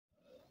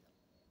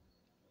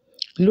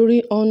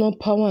Glory, honor,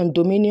 power, and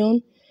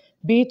dominion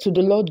be to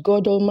the Lord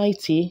God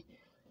Almighty.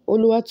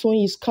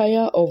 Oluwatoyin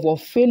Iskaya of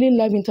Unfailing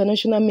Life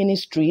International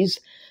Ministries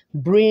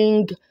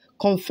bring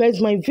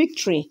Confess My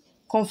Victory.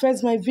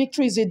 Confess My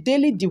Victory is a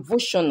daily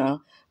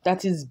devotional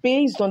that is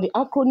based on the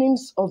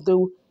acronyms of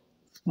the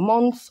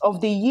months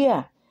of the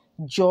year.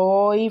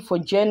 Joy for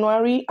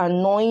January,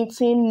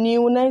 anointing,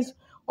 newness,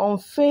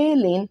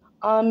 unfailing,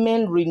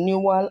 amen,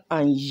 renewal,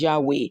 and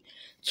Yahweh.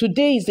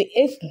 Today is the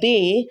 8th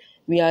day.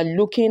 We are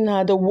looking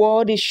at the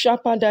word is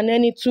sharper than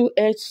any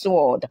two-edged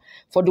sword.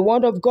 For the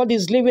word of God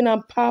is living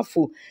and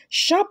powerful,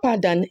 sharper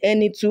than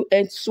any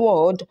two-edged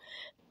sword,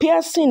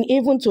 piercing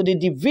even to the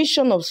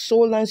division of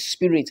soul and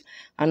spirit,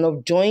 and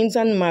of joints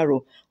and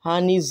marrow,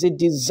 and is the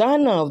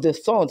designer of the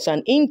thoughts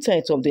and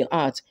intent of the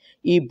heart.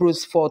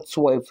 Hebrews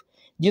 4:12.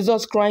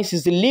 Jesus Christ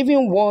is the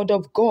living word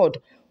of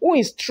God, who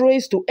is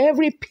traced to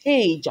every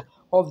page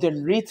of the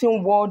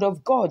written word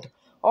of God.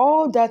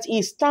 All that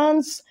he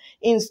stands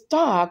in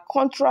stark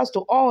contrast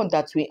to all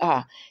that we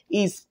are.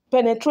 His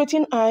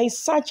penetrating eyes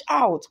search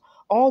out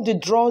all the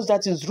dross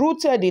that is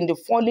rooted in the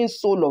fallen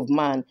soul of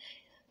man.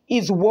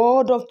 His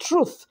word of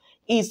truth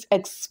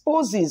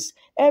exposes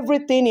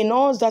everything in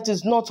us that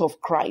is not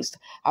of Christ,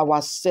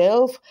 our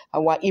self,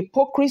 our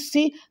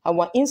hypocrisy,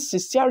 our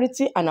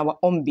insincerity, and our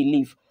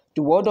unbelief.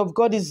 The word of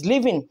God is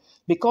living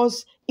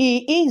because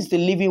he is the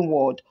living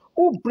word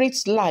who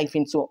breathes life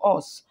into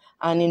us,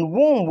 and in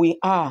whom we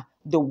are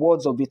the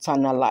words of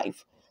eternal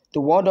life.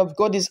 The word of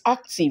God is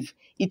active,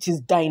 it is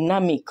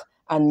dynamic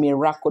and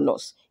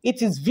miraculous.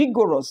 It is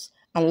vigorous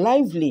and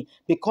lively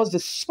because the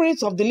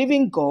Spirit of the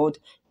living God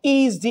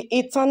is the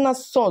eternal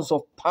source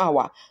of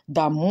power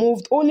that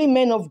moved holy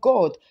men of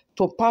God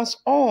to pass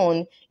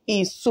on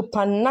his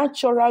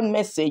supernatural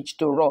message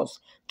to us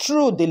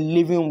through the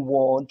living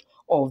word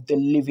of the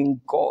living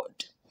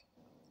God.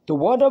 The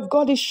word of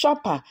God is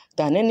sharper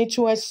than any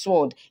two-edged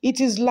sword. It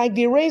is like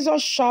the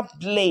razor-sharp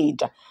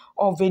blade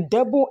of a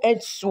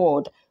double-edged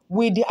sword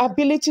with the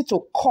ability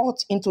to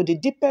cut into the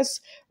deepest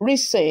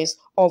recess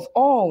of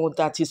all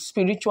that is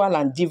spiritual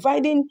and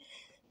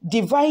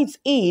divides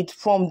it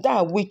from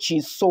that which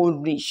is soul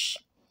rich.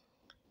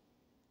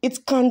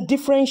 It can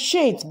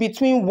differentiate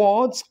between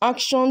words,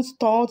 actions,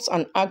 thoughts,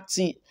 and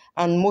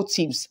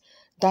motives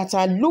that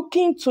are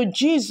looking to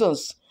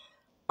Jesus,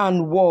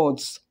 and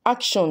words,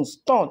 actions,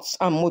 thoughts,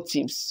 and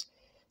motives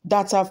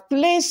that have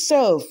placed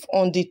self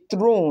on the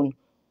throne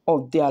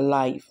of their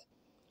life.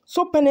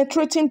 So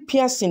penetrating,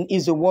 piercing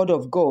is the word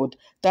of God,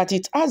 that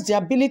it has the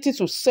ability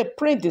to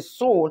separate the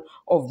soul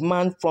of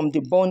man from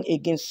the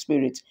born-again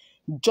spirit,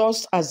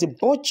 just as the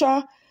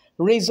butcher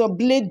razor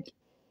blade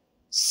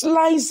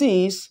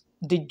slices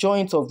the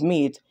joint of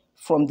meat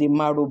from the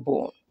marrow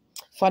bone.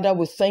 Father,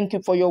 we thank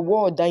you for your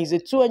word that is a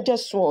two-edged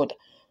sword.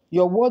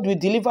 Your word will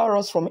deliver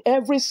us from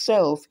every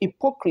self,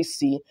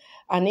 hypocrisy,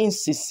 and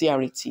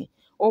insincerity.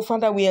 Oh,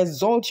 Father, we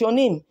exalt your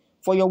name,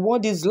 for your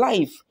word is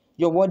life,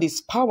 your word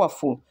is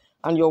powerful,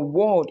 and your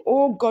word,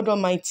 oh God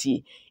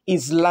Almighty,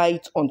 is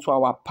light unto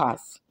our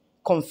path.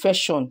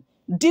 Confession: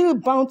 deal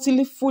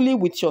bountifully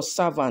with your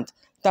servant,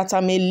 that I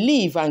may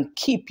live and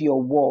keep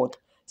your word.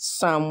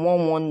 Psalm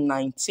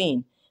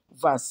 1119,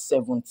 verse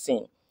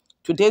 17.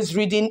 Today's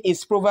reading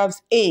is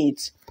Proverbs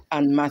 8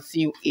 and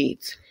Matthew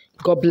 8.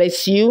 God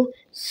bless you.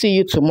 See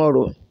you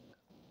tomorrow.